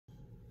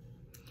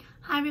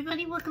Hi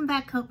everybody, welcome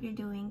back. Hope you're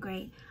doing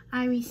great.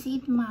 I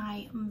received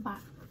my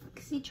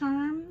Boxy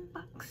Charm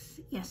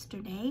box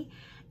yesterday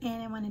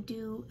and I want to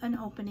do an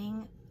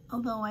opening,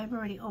 although I've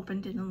already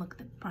opened it and looked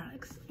at the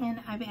products,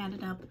 and I've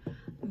added up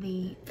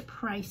the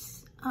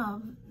price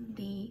of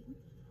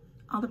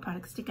all the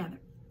products together.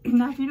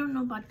 Now if you don't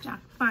know about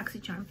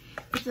Boxy Charm,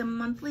 it's a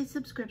monthly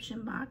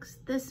subscription box.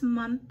 This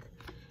month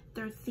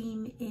their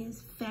theme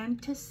is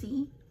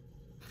fantasy.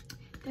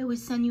 They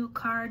always send you a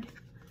card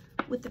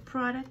with the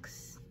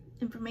products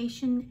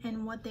information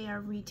and what they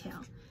are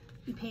retail.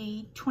 You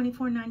pay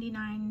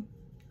 $24.99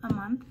 a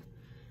month,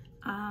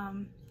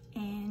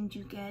 and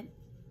you get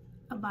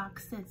a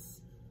box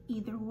that's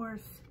either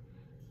worth,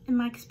 in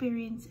my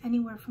experience,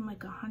 anywhere from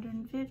like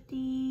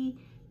 $150,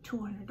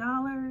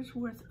 $200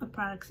 worth of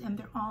products, and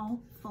they're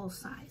all full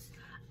size.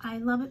 I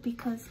love it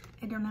because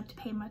I don't have to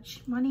pay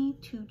much money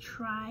to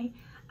try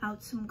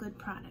out some good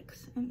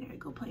products. And there I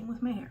go, playing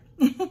with my hair.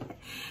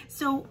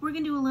 So we're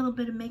gonna do a little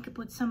bit of makeup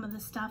with some of the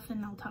stuff,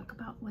 and I'll talk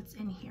about what's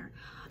in here.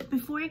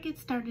 Before I get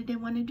started, I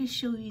wanted to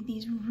show you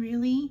these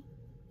really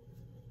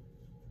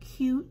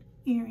cute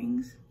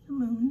earrings, the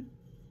moon.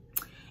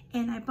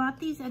 And I bought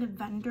these at a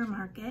vendor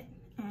market,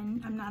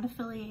 and I'm not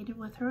affiliated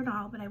with her at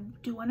all, but I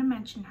do want to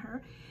mention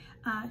her.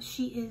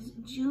 She is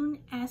June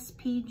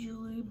SP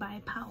Jewelry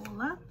by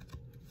Paola,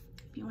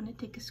 if you want to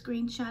take a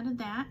screenshot of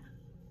that.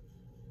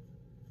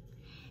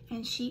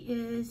 And she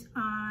is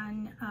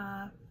on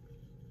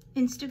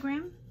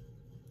Instagram.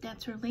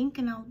 That's her link,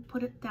 and I'll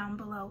put it down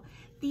below.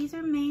 These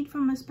are made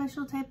from a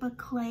special type of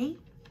clay,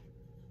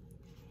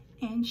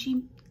 and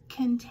she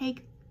can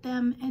take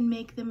them and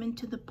make them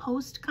into the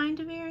post kind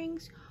of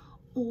earrings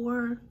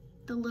or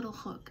the little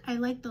hook. I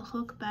like the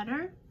hook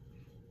better,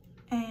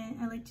 and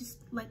I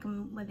like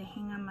them where they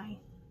hang on my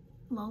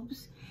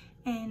lobes.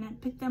 And I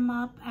picked them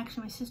up.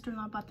 Actually, my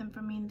sister-in-law bought them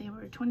for me, and they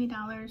were $20.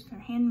 They're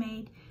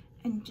handmade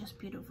and just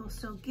beautiful.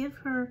 So give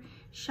her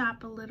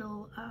shop a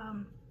little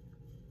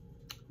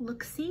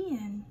look-see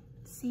and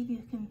see if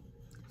you can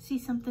see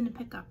something to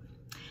pick up.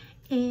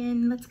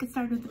 And let's get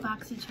started with the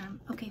Boxy Charm.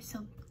 Okay,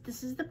 so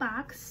this is the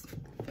box.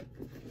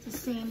 It's the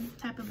same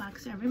type of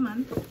box every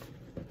month.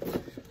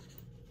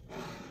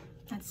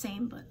 Not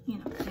same, but you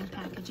know, same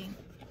packaging.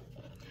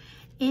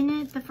 In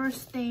it, the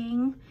first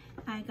thing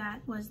I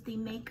got was the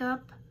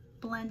makeup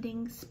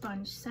blending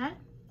sponge set.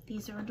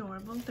 These are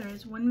adorable. There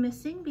is one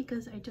missing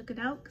because I took it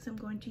out because I'm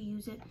going to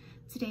use it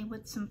today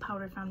with some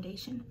powder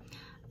foundation.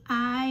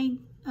 I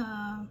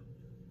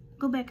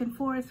go back and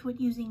forth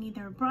with using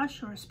either a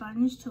brush or a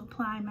sponge to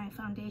apply my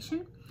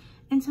foundation,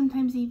 and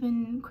sometimes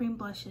even cream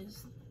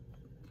blushes.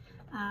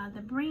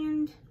 The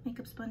brand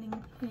makeup blending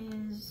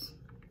is,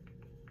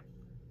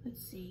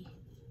 let's see,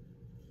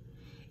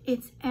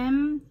 it's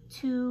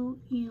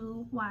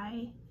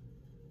M2UY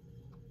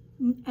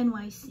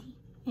NYC,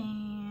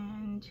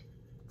 and it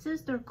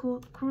says they're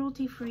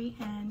cruelty-free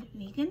and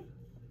vegan,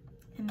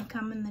 and they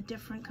come in the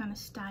different kind of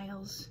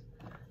styles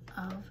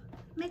of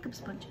makeup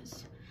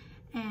sponges.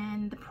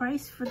 And the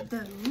price for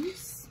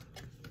those,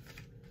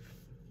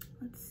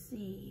 let's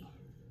see,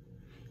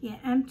 yeah,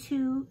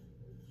 M2U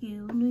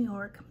New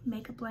York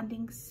makeup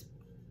blending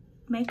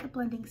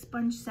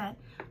sponge set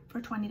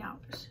for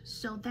 $20.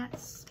 So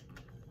that's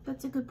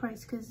a good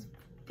price, because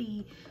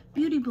the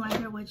beauty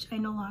blender, which I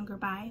no longer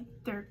buy,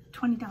 they're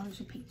 $20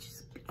 a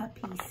piece,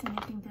 and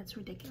I think that's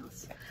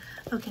ridiculous.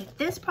 Okay,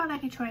 this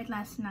product I tried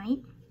last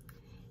night,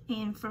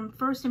 and from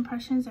first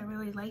impressions I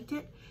really liked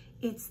it.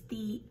 It's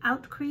the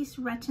Outcrease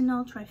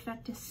Retinol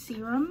Trifecta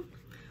Serum.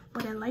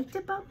 What I liked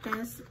about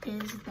this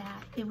is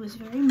that it was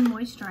very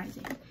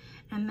moisturizing,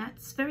 and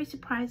that's very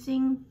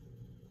surprising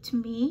to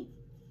me,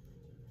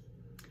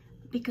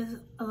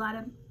 because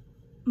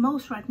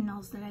most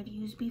retinols that I've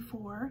used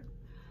before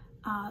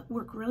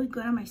work really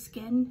good on my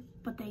skin,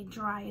 but they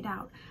dry it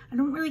out. I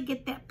don't really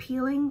get that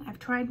peeling. I've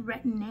tried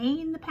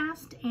Retin-A in the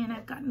past, and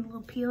I've gotten a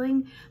little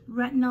peeling.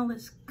 Retinol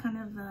is kind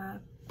of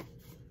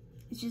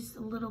it's just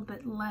a little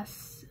bit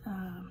less,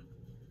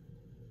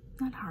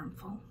 not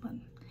harmful, but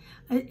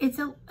it's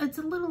a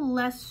little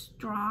less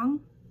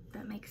strong. If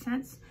that makes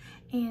sense.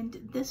 And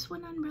this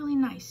went on really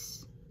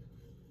nice.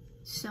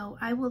 So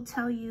I will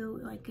tell you,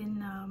 like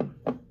in a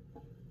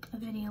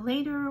video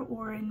later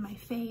or in my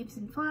faves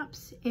and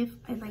flops, if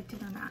I liked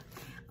it or not.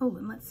 Oh,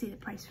 and let's see the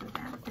price for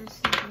that. This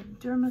is the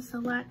Derma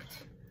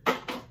Select.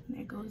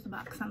 There goes the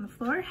box on the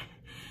floor.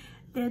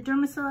 The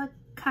Derma Select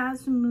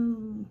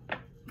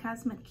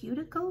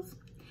Cosmeceuticals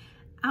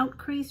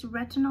Outcrease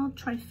Retinol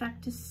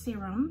Trifecta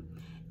Serum,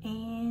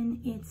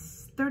 and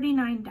it's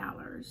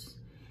 $39.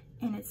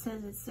 And it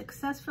says it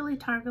successfully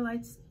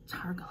targets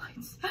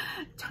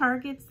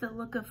the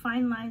look of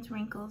fine lines,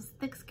 wrinkles,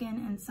 thick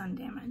skin, and sun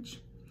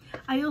damage.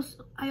 I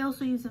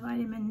also use a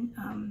vitamin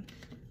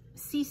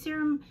C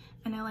serum,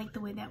 and I like the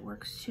way that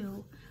works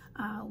too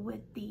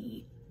with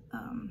the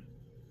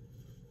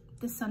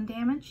sun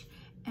damage.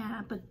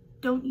 But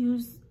don't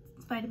use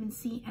vitamin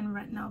C and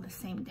retinol the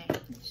same day.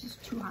 It's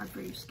just too hard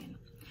for your skin.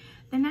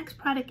 The next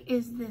product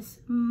is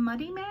this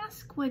Muddy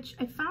Mask, which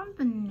I found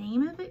the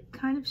name of it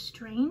kind of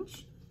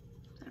strange.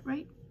 Is that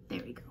right?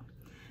 There we go.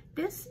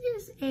 This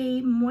is a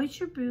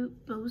moisture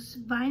boost,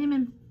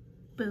 vitamin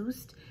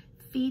boost,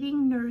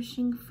 feeding,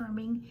 nourishing,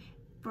 firming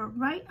for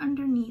right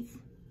underneath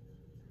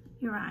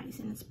your eyes,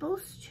 and it's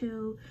supposed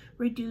to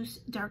reduce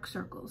dark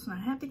circles. Now I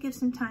have to give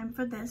some time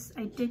for this.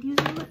 I did use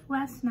it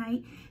last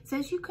night. It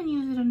says you can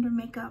use it under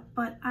makeup,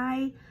 but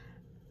I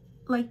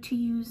like to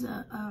use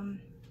an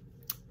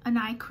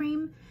eye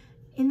cream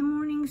in the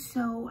morning,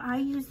 so I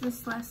used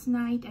this last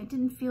night. I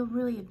didn't feel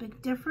really a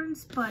big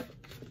difference, but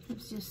it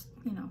was just,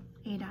 you know,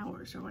 8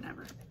 hours or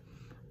whatever.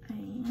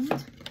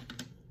 And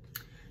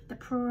the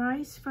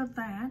price for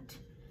that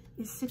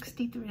is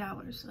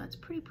 $63, so that's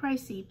pretty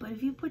pricey, but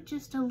if you put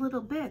just a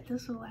little bit,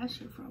 this will last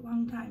you for a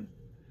long time.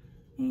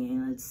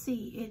 And let's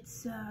see,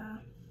 it's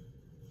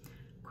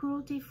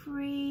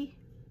cruelty-free,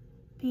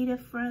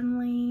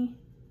 PETA-friendly.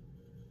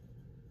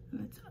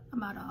 That's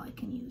about all I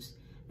can use.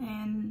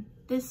 And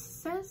this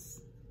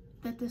says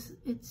that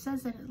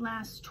it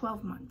lasts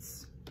 12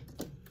 months.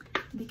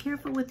 Be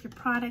careful with your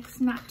products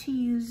not to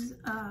use,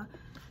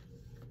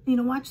 you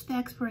know, watch the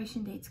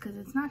expiration dates, because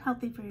it's not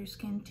healthy for your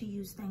skin to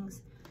use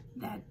things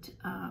that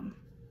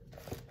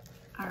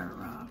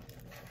are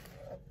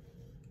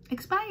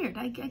expired.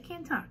 I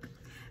can't talk.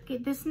 Okay,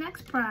 this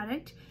next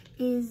product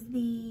is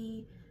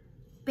the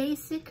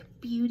Basic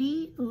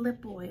Beauty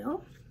Lip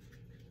Oil.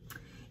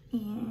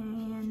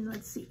 And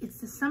let's see, it's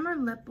the summer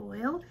lip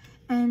oil,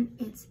 and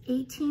it's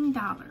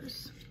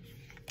 $18.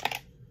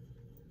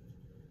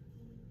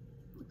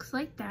 Looks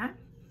like that.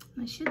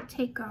 I should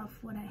take off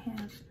what I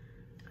have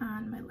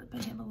on my lip.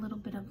 I have a little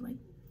bit of like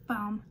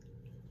balm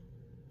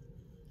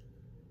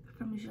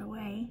from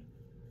July,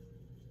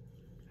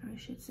 or I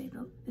should say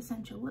the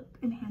Essential Lip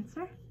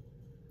Enhancer.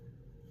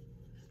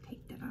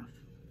 Take that off.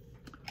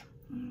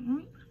 All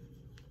right.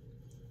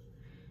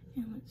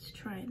 And let's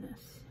try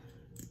this.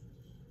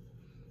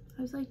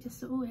 I was like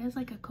this, oh, it has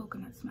like a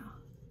coconut smell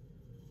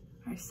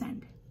or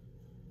scent.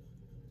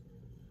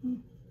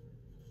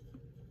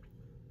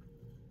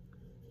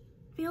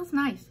 Feels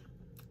nice.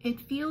 It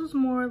feels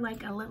more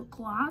like a lip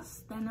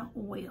gloss than an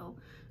oil.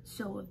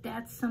 So if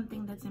that's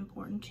something that's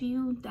important to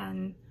you,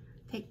 then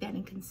take that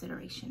in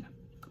consideration.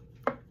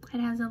 It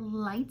has a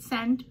light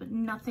scent, but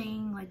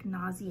nothing like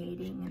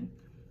nauseating, and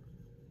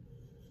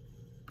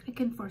I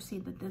can foresee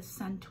that this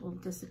scent will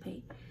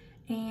dissipate.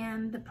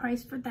 And the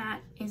price for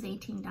that is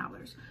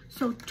 $18.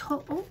 So,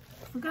 oh,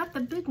 forgot the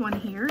big one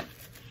here.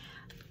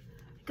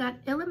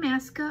 Got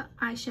Illamasqua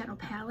eyeshadow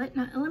palette.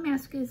 Now,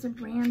 Illamasqua is a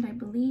brand, I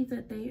believe,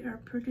 that they are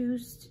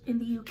produced in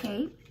the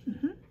UK,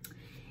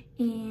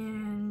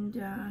 and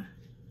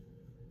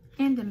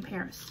in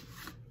Paris.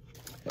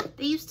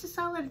 They used to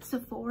sell it at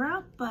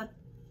Sephora, but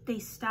they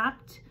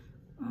stopped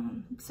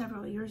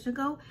several years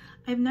ago.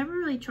 I've never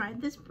really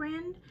tried this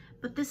brand,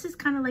 but this is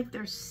kind of like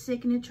their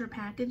signature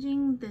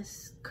packaging,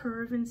 this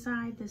curve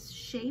inside, this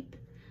shape.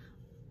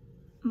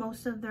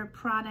 Most of their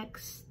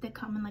products that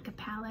come in like a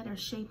palette are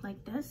shaped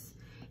like this.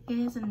 It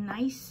is a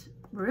nice,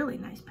 really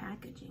nice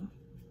packaging.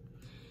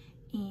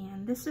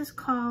 And this is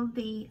called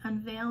the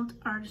Unveiled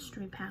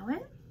Artistry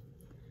Palette.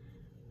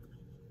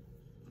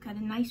 Got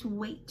a nice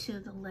weight to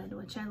the lid,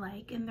 which I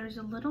like. And there's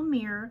a little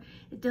mirror.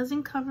 It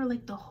doesn't cover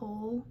like the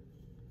whole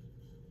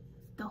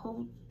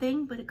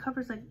thing, but it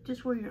covers like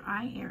just where your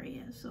eye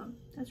area is, so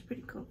that's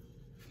pretty cool.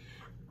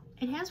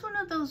 It has one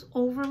of those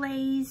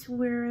overlays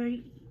where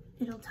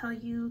it'll tell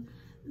you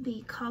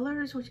the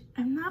colors, which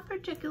I'm not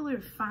particularly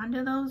fond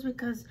of those,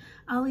 because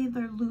I'll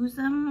either lose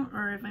them,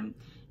 or if I'm,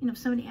 you know, if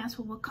somebody asks,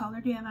 well, what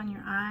color do you have on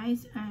your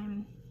eyes,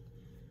 and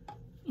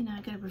you know,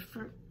 I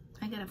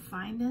gotta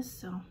find this.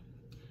 So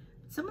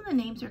some of the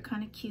names are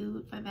kind of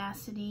cute: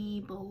 Vivacity,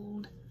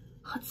 Bold,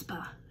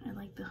 Chutzpah. I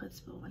like the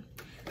Chutzpah one.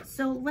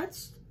 So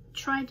let's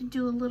try to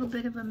do a little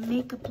bit of a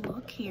makeup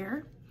look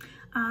here.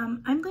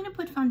 I'm going to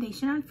put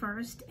foundation on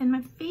first, and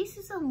my face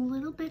is a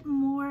little bit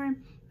more,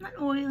 not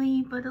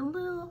oily, but a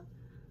little,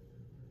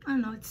 I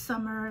don't know, it's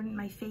summer and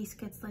my face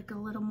gets like a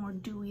little more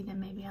dewy than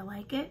maybe I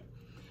like it.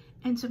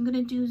 And so I'm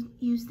going to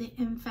use the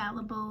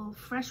Infallible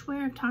Fresh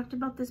Wear. I've talked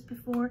about this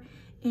before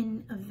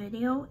in a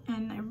video,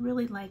 and I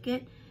really like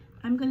it.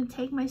 I'm going to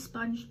take my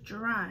sponge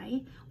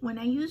dry. When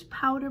I use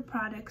powder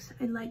products,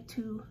 I like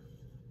to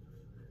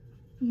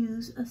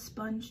use a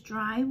sponge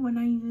dry. When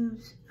I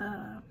use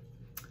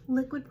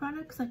liquid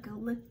products, like a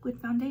liquid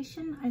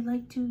foundation, I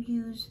like to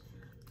use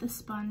the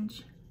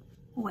sponge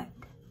wet,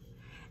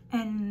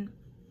 and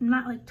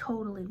not like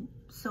totally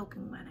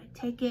soaking wet. I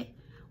take it,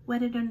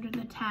 wet it under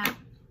the tap,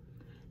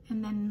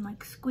 and then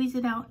like squeeze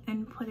it out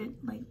and put it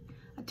like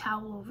a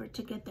towel over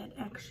to get that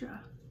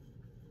extra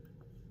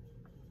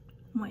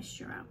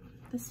moisture out.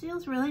 This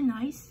feels really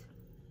nice,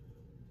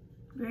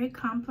 very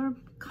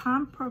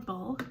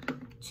comparable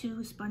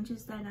to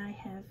sponges that I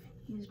have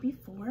used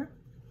before.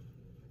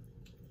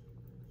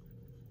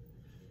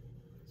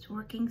 It's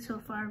working so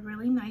far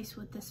really nice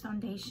with this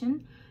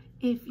foundation.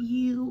 If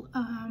you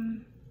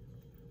have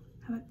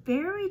a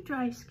very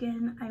dry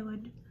skin, I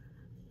would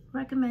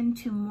recommend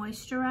to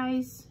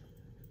moisturize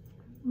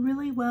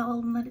really well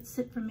and let it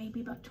sit for maybe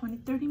about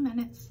 20-30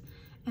 minutes,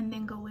 and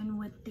then go in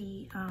with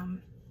the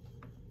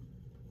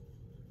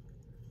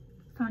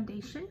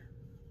foundation.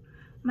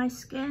 My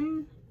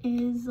skin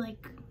is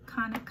like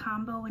kind of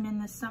combo, and in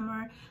the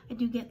summer I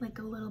do get like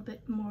a little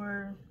bit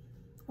more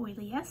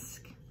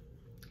oily-esque.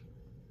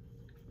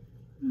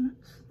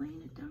 It's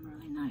laying it down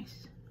really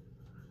nice.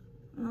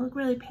 I look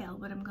really pale,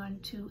 but I'm going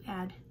to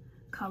add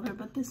color,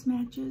 but this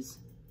matches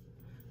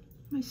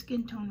my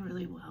skin tone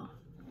really well.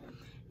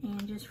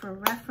 And just for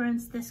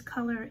reference, this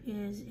color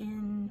is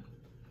in,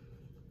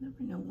 I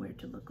never know where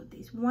to look with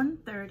these,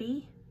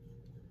 130.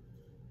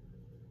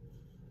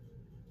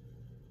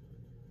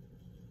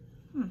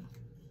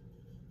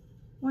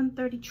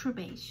 130 True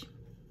Beige.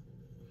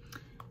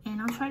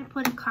 And I'll try to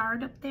put a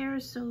card up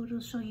there so it'll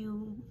show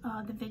you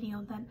the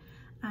video that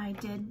I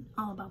did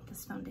all about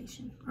this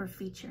foundation, or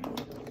featuring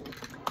it.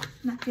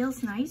 And that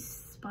feels nice.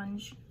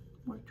 Sponge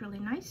worked really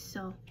nice,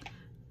 so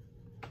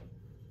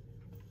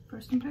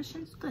first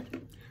impression's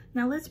good.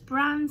 Now let's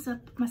bronze up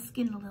my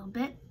skin a little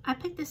bit. I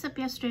picked this up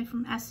yesterday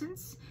from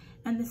Essence,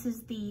 and this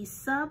is the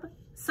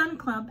Sun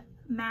Club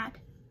Matte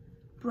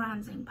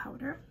Bronzing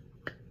Powder.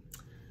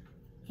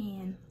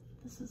 And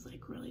this is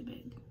like really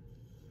big,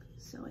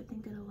 so I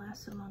think it'll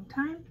last a long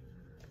time.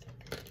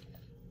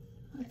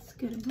 Let's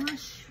get a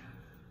blush.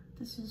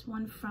 This is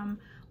one from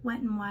Wet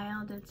n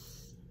Wild. I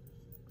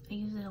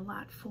use it a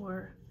lot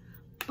for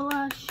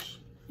blush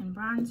and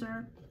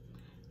bronzer.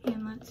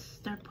 And let's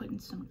start putting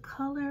some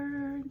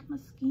color into my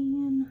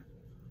skin.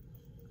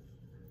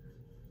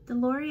 The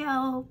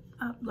L'Oreal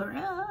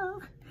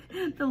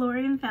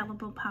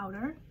Infallible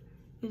Powder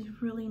is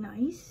really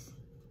nice.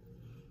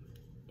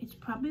 It's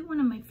probably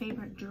one of my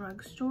favorite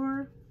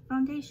drugstore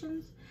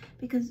foundations,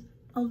 because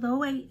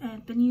although I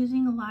have been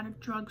using a lot of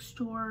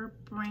drugstore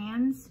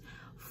brands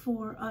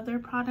for other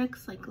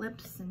products like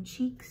lips and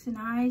cheeks and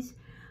eyes,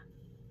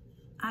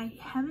 I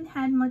haven't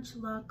had much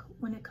luck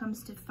when it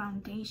comes to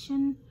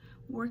foundation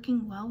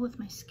working well with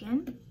my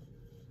skin.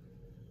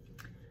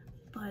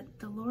 But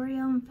the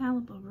L'Oreal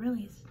Infallible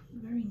really is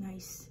very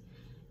nice.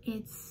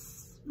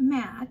 It's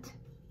matte,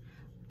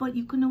 but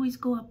you can always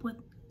go on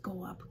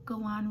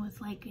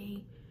with like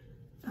a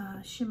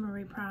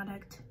shimmery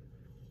product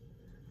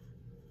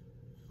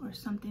or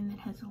something that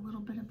has a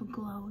little bit of a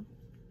glow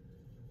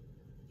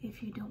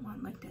if you don't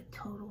want like that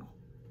total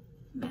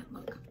matte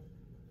look.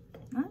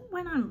 That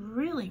went on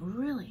really,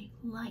 really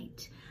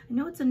light. I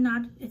know it's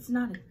not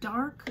a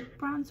dark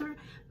bronzer,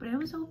 but I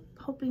was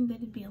hoping that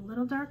it'd be a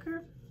little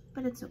darker,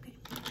 but it's okay.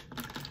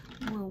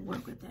 We'll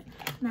work with it.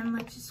 And then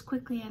let's just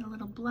quickly add a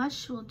little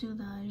blush. We'll do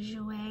the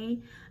July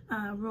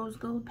Rose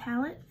Gold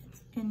palette.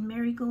 It's in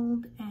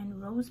Marigold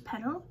and Rose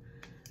Petal.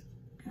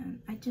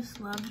 And I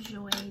just love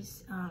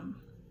Jouer's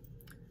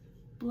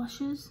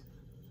blushes.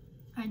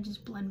 I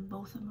just blend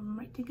both of them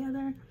right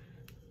together,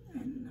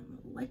 and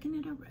I'm liking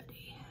it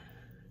already.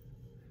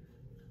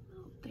 A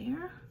little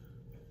there.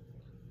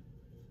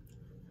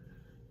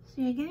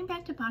 So yeah, getting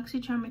back to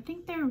Boxy Charm, I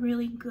think they're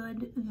really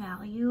good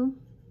value,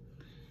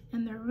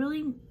 and they're a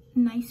really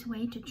nice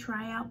way to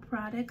try out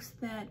products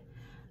that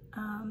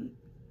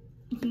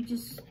you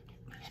just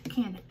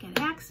can't get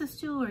access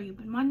to, or you've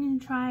been wanting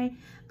to try,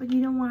 but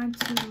you don't want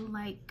to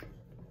like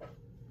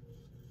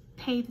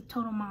pay the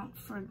total amount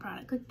for the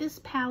product. Like this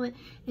palette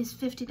is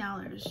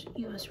 $50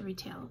 US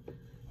retail.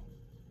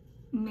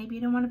 Maybe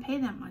you don't want to pay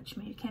that much.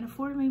 Maybe you can't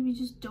afford it. Maybe you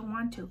just don't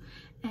want to.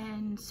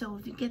 And so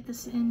if you get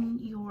this in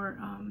your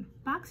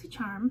Boxy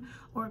Charm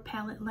or a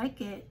palette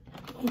like it,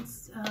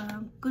 it's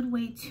a good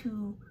way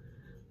to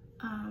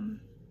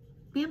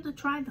be able to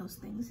try those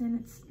things. And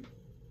it's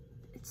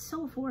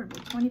so affordable,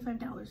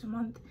 $25 a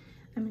month.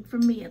 I mean, for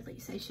me at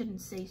least. I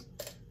shouldn't say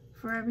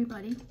for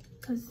everybody,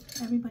 because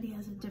everybody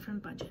has a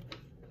different budget.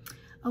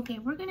 Okay,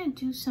 we're gonna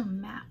do some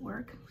matte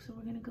work. So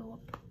we're gonna go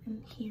up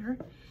in here,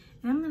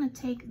 and I'm gonna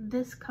take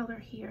this color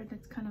here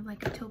that's kind of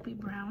like a taupey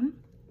brown,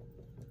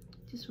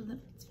 just with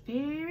it's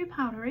very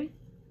powdery,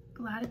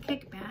 a lot of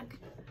kickback.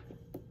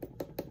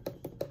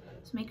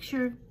 So make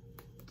sure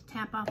to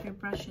tap off your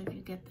brush if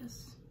you get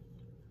this.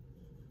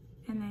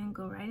 And then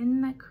go right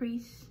in that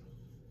crease.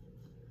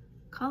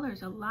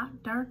 Color's a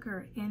lot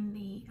darker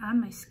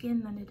on my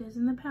skin than it is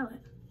in the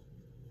palette.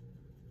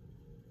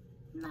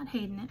 I'm not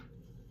hating it,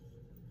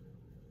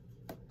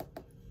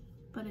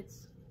 but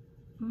it's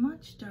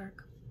much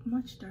darker.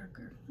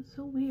 It's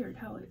so weird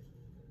how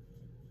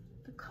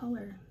the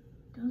color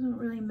doesn't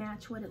really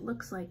match what it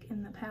looks like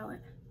in the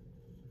palette.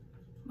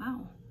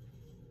 Wow.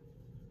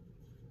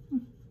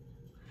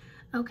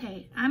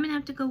 Okay, I'm gonna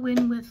have to go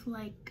in with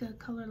like a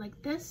color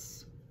like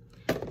this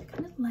to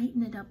kind of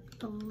lighten it up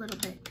a little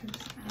bit, because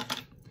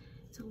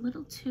it's a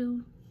little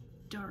too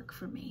dark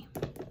for me.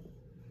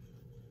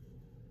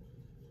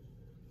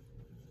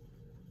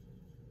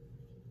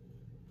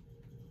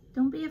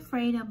 Don't be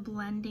afraid of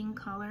blending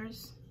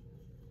colors.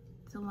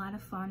 It's a lot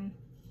of fun.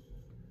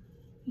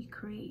 You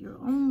create your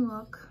own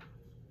look,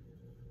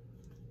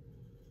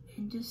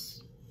 and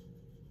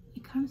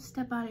you kind of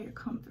step out of your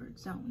comfort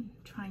zone,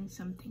 trying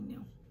something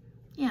new.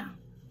 Yeah,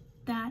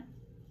 that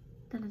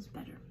is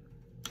better.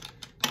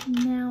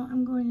 Now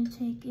I'm going to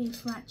take a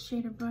flat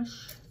shader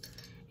brush,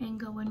 and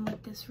go in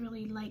with this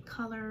really light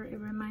color. It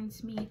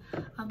reminds me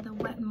of the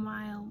Wet n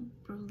Wild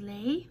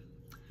Brulee.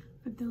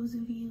 For those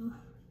of you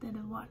that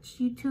have watched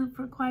YouTube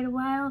for quite a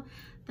while,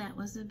 that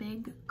was a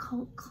big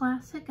cult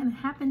classic, and I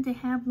happen to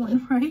have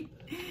one right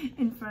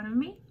in front of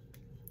me.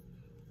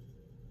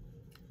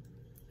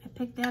 I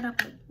picked that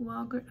up at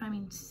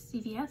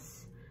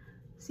CVS.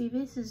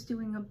 CVS is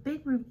doing a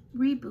big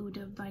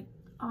reboot of like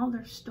all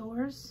their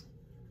stores,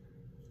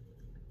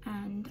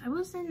 and I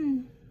was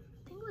in,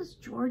 I think it was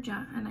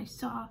Georgia, and I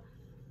saw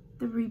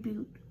the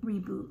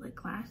reboot like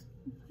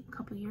a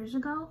couple years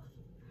ago.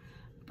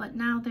 But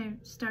now they've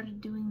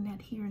started doing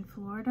that here in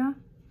Florida,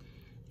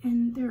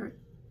 and they're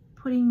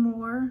putting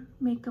more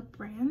makeup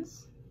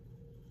brands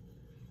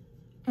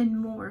and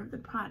more of the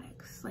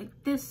products. Like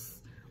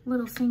this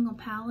little single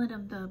palette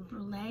of the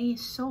Brulee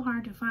is so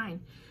hard to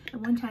find.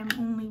 At one time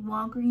only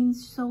Walgreens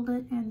sold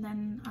it, and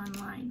then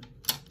online.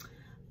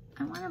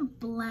 I want to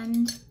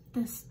blend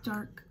this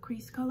dark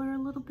crease color a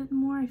little bit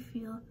more. I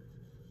feel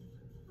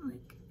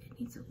like it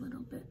needs a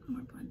little bit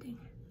more blending.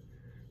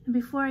 And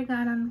before I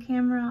got on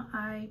camera,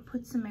 I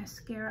put some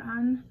mascara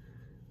on.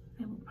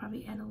 I will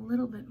probably add a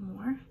little bit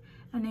more.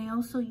 And I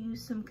also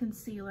used some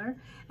concealer.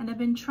 And I've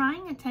been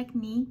trying a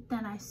technique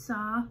that I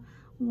saw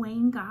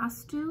Wayne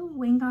Goss do.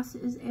 Wayne Goss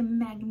is a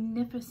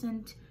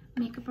magnificent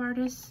makeup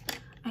artist.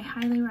 I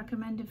highly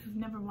recommend, if you've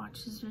never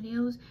watched his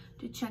videos,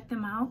 to check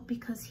them out,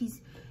 because he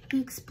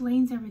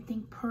explains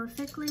everything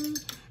perfectly,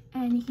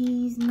 and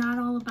he's not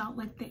all about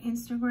like the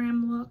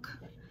Instagram look.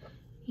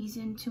 He's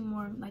into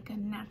more like a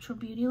natural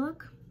beauty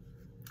look.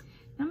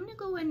 Now I'm gonna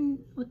go in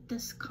with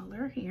this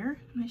color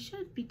here, and I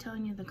should be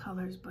telling you the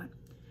colors, but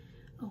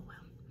oh well.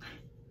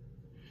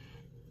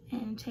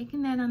 And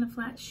taking that on a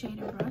flat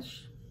shader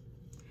brush,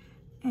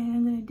 and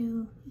I'm gonna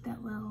do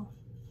that little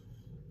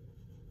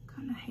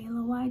kind of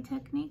halo eye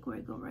technique where I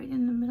go right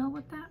in the middle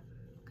with that.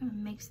 Kind of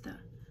makes the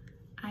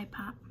eye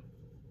pop.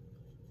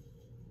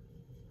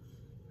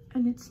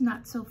 And it's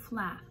not so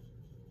flat.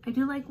 I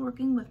do like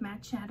working with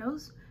matte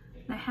shadows.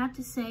 And I have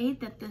to say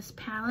that this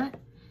palette,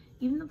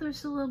 even though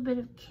there's a little bit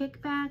of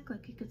kickback,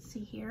 like you could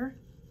see here.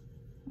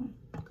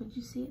 Could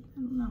you see it?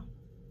 I don't know.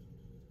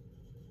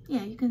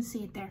 Yeah, you can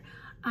see it there.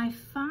 I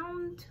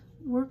found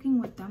working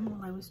with them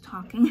while I was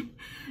talking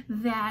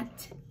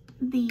that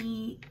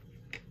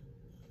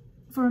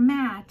for a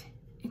matte,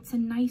 it's a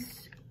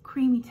nice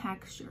creamy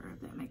texture,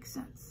 if that makes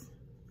sense.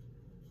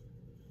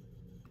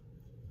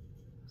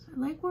 So I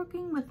like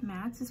working with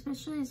mattes,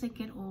 especially as I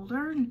get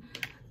older,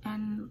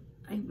 and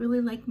I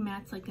really like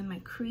mattes like in my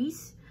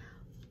crease,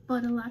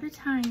 but a lot of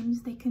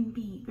times they can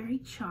be very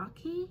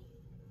chalky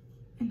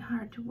and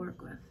hard to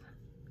work with.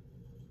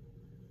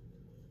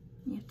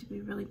 You have to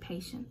be really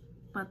patient.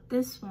 But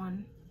this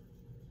one,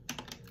 I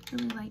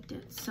really liked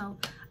it. So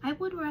I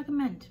would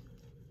recommend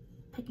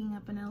picking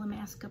up an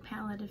Illamasqua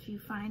palette if you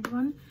find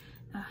one.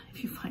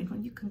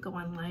 You can go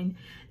online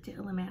to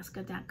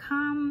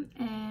illamasqua.com,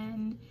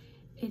 and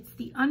it's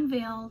the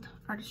Unveiled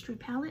Artistry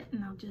palette,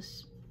 and I'll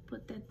just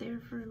put that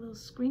there for a little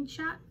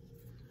screenshot,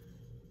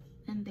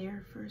 and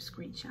there for a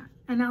screenshot.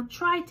 And I'll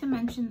try to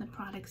mention the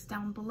products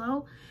down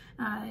below,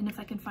 and if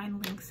I can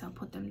find links, I'll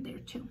put them there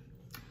too.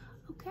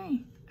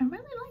 Okay, I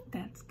really like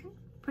that. It's good,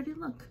 pretty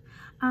look.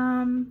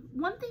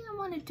 One thing I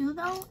want to do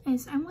though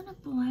is I want to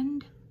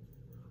blend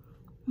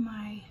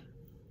my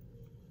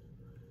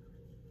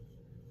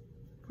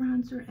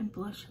bronzer and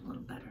blush a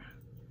little better.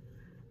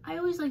 I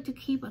always like to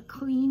keep a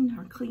clean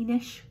or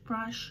cleanish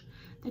brush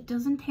that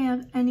doesn't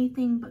have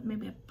anything but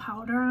maybe a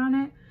powder on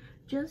it,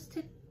 just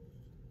to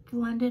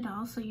blend it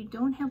all so you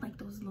don't have like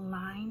those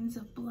lines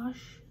of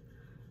blush.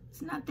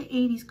 It's not the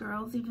 80s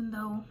girls, even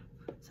though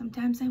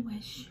sometimes I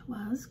wish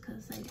was,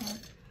 because I'd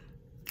have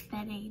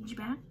that age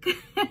back.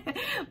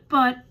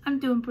 But I'm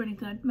doing pretty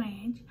good, my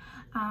age.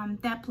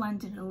 That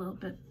blended a little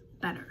bit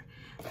better.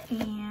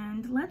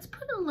 And let's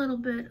put a little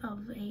bit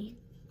of a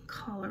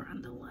color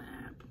on the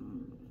lip.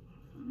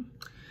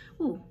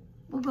 Ooh,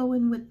 we'll go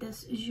in with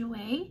this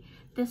July.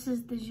 This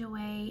is the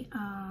July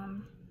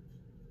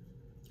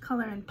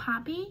color in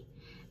Poppy,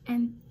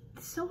 and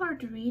it's so hard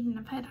to read, and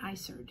I've had eye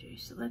surgery,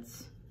 so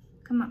let's,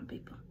 come on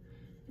people.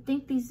 I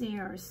think these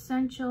are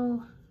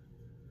Essential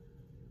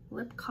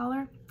Lip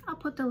Color. I'll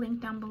put the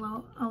link down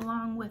below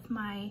along with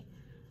my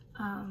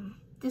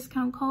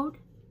discount code.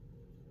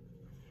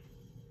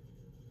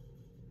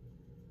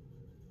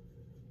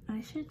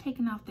 I should have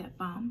taken off that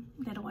balm,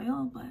 that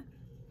oil, but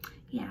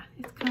yeah,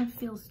 it kind of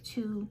feels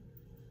too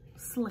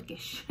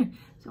slickish.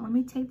 So let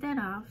me take that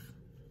off.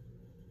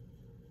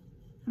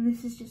 And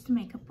this is just a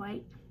makeup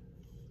wipe.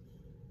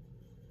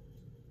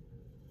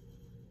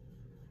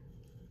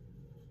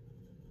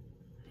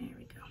 There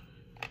we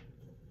go.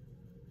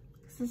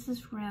 This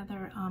is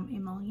rather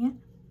emollient.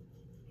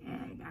 There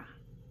you go.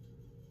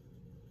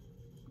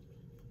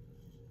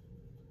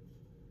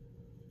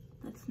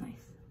 That's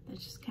nice.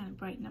 That's just kind of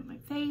brighten up my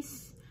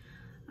face.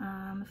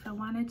 If I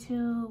wanted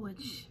to,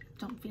 which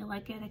don't feel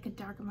like it, I could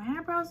darken my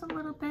eyebrows a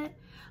little bit.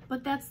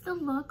 But that's the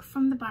look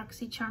from the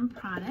Boxy Charm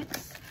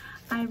products.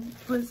 I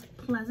was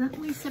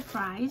pleasantly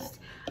surprised.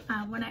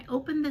 When I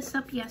opened this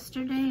up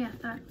yesterday, I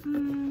thought,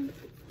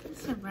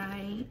 it's all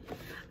right.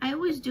 I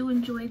always do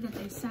enjoy that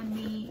they send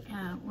me,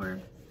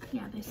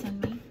 they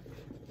send me,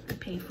 I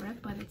pay for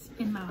it, but it's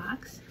in my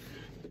box,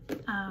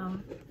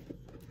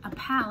 a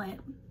palette,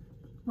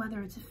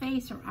 whether it's a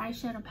face or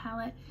eyeshadow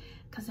palette,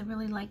 because I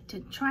really like to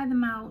try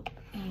them out,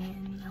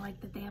 and I like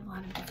that they have a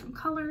lot of different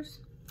colors.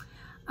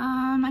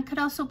 I could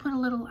also put a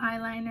little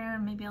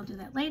eyeliner, maybe I'll do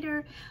that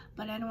later,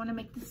 but I don't want to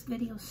make this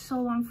video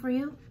so long for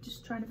you.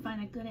 Just trying to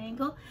find a good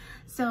angle.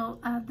 So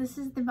this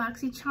is the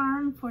Boxy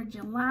Charm for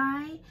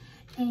July,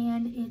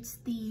 and it's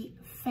the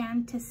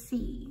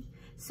Fantasy.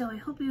 So I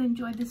hope you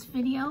enjoyed this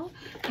video,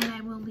 and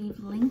I will leave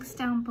links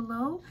down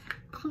below.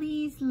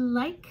 Please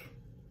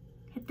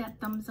hit that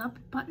thumbs up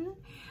button,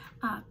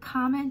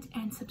 comment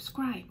and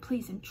subscribe,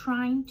 please. I'm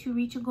trying to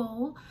reach a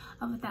goal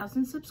of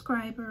 1,000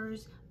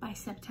 subscribers by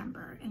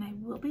September, and I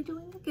will be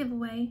doing a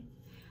giveaway,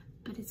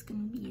 but it's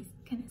gonna be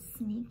a kind of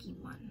sneaky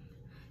one,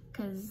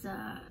 because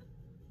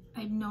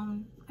I've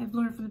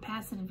learned from the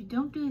past that if you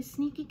don't do a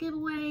sneaky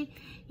giveaway,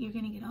 you're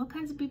gonna get all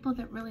kinds of people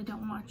that really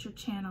don't watch your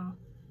channel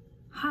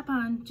hop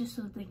on just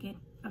so that they get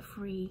a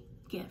free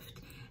gift.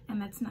 And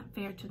that's not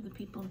fair to the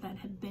people that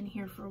have been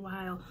here for a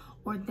while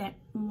or that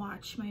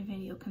watch my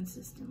video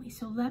consistently.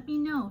 So let me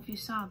know if you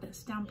saw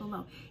this down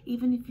below.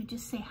 Even if you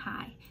just say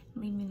hi,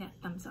 leave me that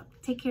thumbs up.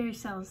 Take care of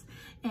yourselves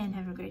and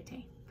have a great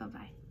day.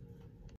 Bye-bye.